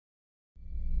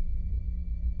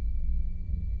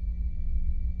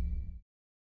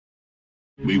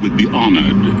We would be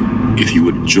honored if you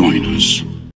would join us.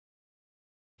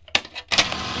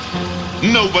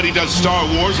 Nobody does Star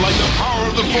Wars like the power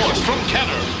of the Force from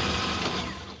Kenner.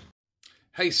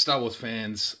 Hey Star Wars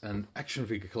fans and action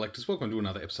figure collectors, welcome to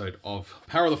another episode of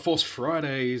Power of the Force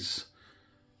Fridays.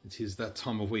 It is that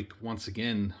time of week once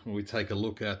again where we take a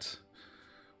look at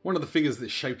one of the figures that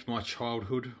shaped my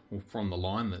childhood, or from the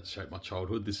line that shaped my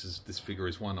childhood. This figure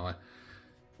is one I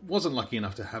wasn't lucky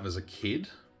enough to have as a kid,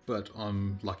 but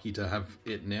I'm lucky to have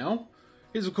it now.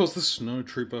 It is of course the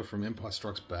Snowtrooper from Empire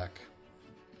Strikes Back,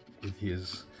 with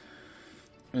his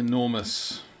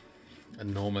enormous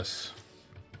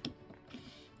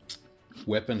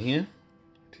weapon here.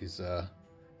 It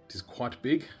is quite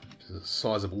big. It is a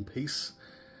sizable piece.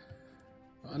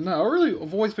 No,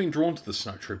 I've always been drawn to the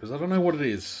Snowtroopers. I don't know what it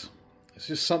is. It's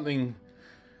just something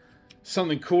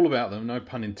cool about them. No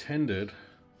pun intended.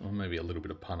 Or maybe a little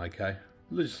bit of pun, okay?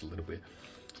 Just a little bit.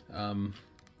 I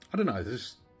don't know.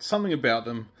 There's something about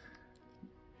them.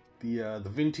 The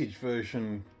vintage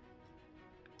version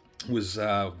was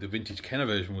the vintage Kenner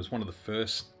version was one of the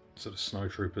first sort of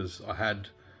Snowtroopers I had.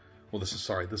 Well, the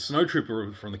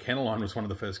Snowtrooper from the Kenner line was one of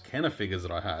the first Kenner figures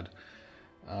that I had.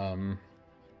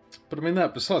 But I mean,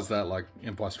 besides that, like,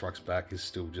 Empire Strikes Back is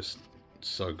still just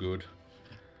so good.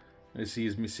 As he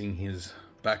is missing his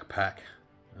backpack,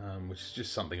 which is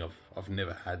just something I've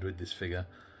never had with this figure.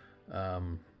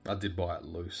 I did buy it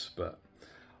loose, but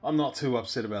I'm not too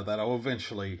upset about that. I'll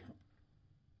eventually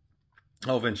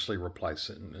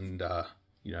replace it and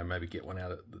you know, maybe get one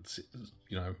out that's,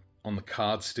 you know, on the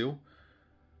card still.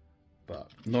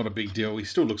 But not a big deal. He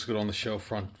still looks good on the shelf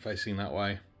front facing that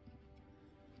way.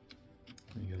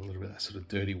 You get a little bit of that sort of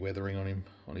dirty weathering on him,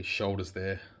 on his shoulders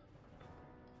there.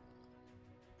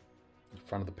 The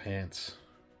front of the pants.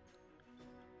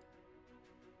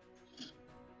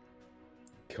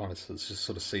 Kind of, let's just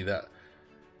sort of see that.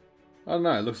 I don't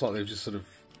know, it looks like they've just sort of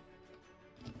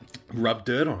rubbed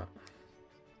dirt on it.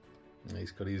 And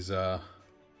he's got his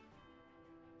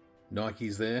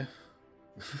Nikes there.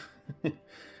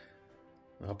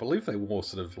 I believe they wore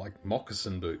sort of like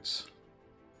moccasin boots.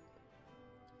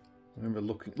 I remember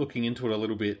looking into it a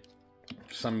little bit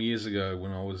some years ago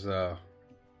when I was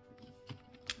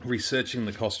researching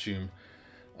the costume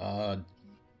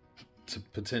to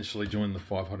potentially join the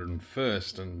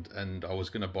 501st, and I was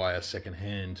going to buy a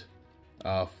second-hand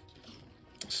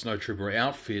Snowtrooper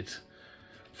outfit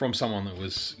from someone that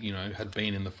was, you know, had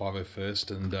been in the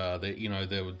 501st, and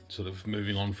they were sort of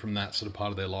moving on from that sort of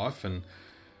part of their life. And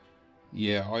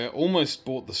yeah, I almost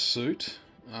bought the suit,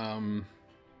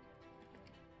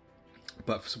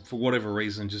 but for whatever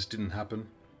reason, just didn't happen.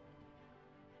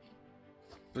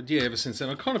 But yeah, ever since then,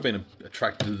 I've kind of been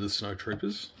attracted to the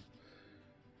Snowtroopers.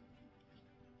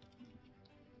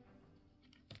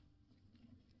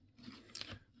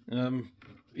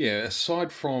 Yeah,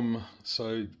 aside from,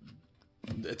 so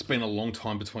it's been a long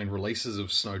time between releases of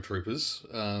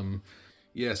Snowtroopers.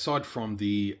 Yeah, aside from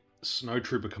the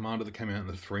Snowtrooper Commander that came out in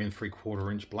the 3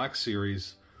 3/4 inch Black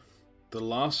series, the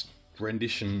last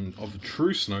rendition of the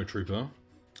true Snowtrooper,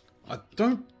 I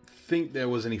don't think there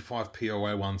was any 5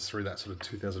 POA ones through that sort of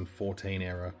 2014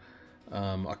 era.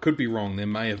 I could be wrong, there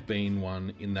may have been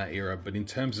one in that era, but in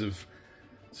terms of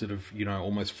sort of, you know,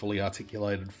 almost fully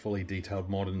articulated, fully detailed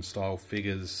modern style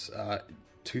figures,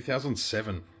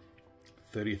 2007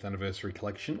 30th anniversary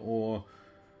collection, or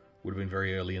would have been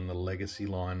very early in the Legacy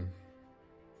line.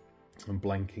 I'm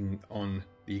blanking on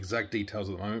the exact details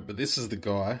at the moment, but this is the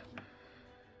guy.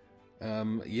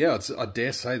 Yeah, I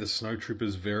dare say the Snowtrooper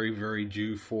is very, very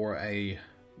due for a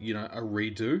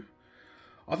redo.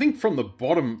 I think from the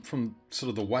bottom, from sort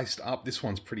of the waist up, this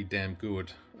one's pretty damn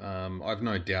good. I've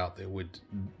no doubt there would,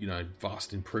 you know,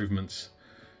 vast improvements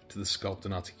to the sculpt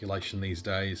and articulation these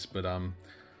days, but I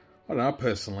don't know, I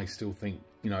personally still think,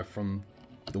 you know, from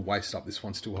the waist up, this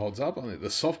one still holds up. I think the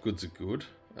soft goods are good.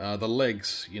 The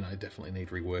legs, you know, definitely need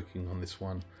reworking on this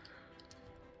one.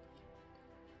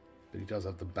 But he does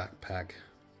have the backpack.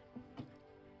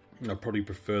 I'd probably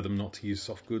prefer them not to use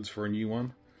soft goods for a new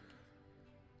one.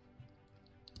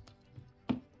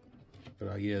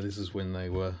 But yeah, this is when they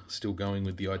were still going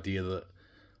with the idea that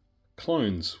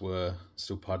clones were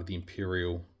still part of the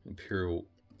Imperial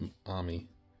Army.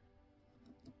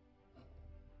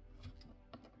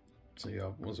 So yeah,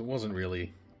 I wasn't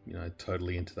really, you know,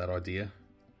 totally into that idea.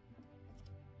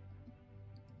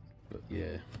 But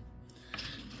yeah.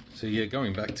 So yeah,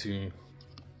 going back to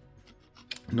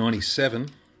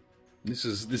 97, this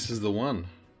is the one.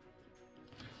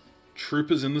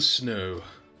 Troopers in the Snow.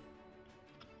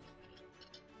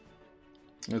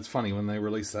 It's funny, when they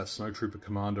released that Snowtrooper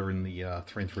Commander in the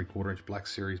 3 3/4 inch black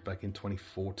series back in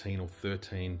 2014 or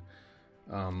 13,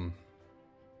 I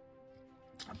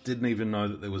didn't even know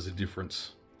that there was a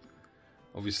difference.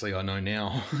 Obviously, I know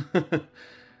now.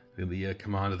 The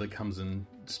commander that comes and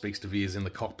speaks to Veers in the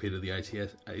cockpit of the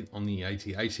on the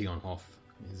AT-AT on Hoth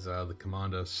is the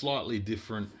commander, slightly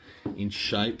different in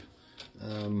shape.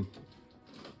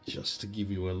 Just to give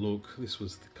you a look, this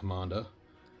was the commander.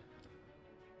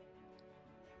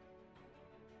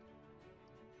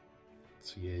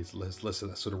 So yeah, it's less of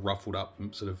that sort of ruffled up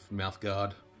sort of mouth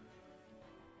guard.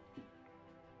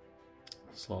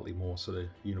 Slightly more sort of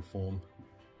uniform.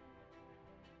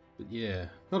 But yeah,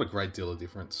 not a great deal of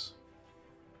difference.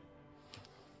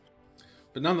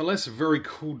 But nonetheless, a very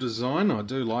cool design. I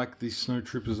do like these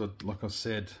Snowtroopers, like I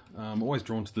said. I'm always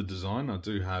drawn to the design. I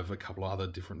do have a couple of other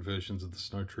different versions of the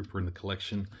Snowtrooper in the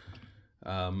collection.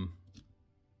 But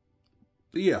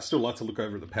yeah, I still like to look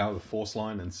over at the Power of the Force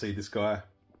line and see this guy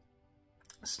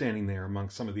standing there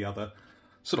amongst some of the other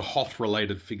sort of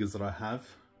Hoth-related figures that I have.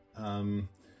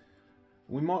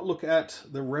 We might look at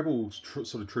the Rebel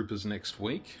sort of troopers next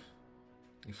week.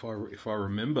 If I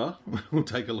remember, we'll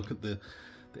take a look at the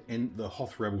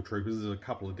Hoth Rebel troopers. There's a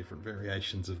couple of different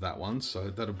variations of that one, so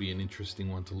that'll be an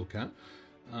interesting one to look at.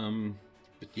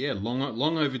 But yeah,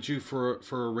 long overdue for a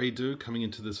redo coming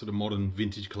into the sort of modern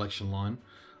vintage collection line.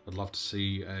 I'd love to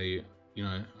see a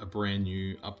brand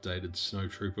new updated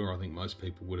Snowtrooper. I think most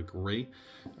people would agree.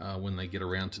 When they get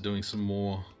around to doing some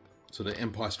more sort of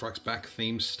Empire Strikes Back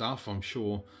themed stuff, I'm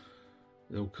sure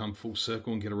they'll come full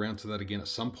circle and get around to that again at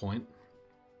some point.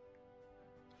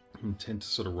 And tend to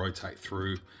sort of rotate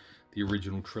through the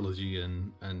original trilogy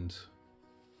and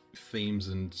themes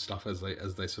and stuff as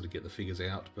they sort of get the figures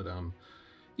out. But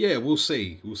yeah, we'll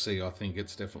see. I think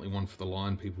it's definitely one for the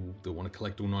line. People that want to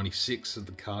collect all 96 of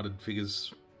the carded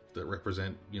figures that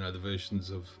represent, the versions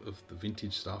of the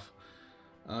vintage stuff.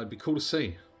 It'd be cool to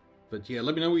see. But yeah,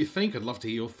 let me know what you think. I'd love to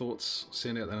hear your thoughts.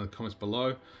 Send out that in the comments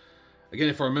below. Again,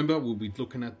 if I remember, we'll be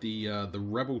looking at the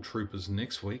Rebel Troopers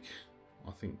next week.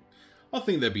 I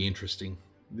think they'd be interesting.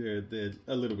 They're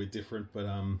a little bit different, but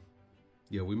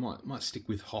yeah, we might stick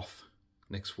with Hoth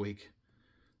next week.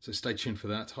 So stay tuned for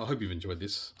that. I hope you've enjoyed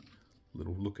this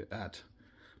little look at that.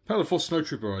 Power of the Force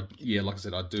Snowtrooper, yeah, like I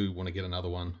said, I do want to get another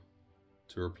one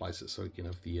to replace it so we can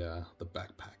have the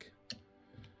backpack.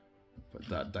 But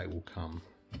that day will come.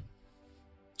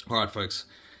 Alright folks,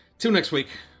 till next week,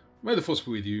 may the Force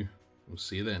be with you. We'll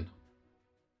see you then.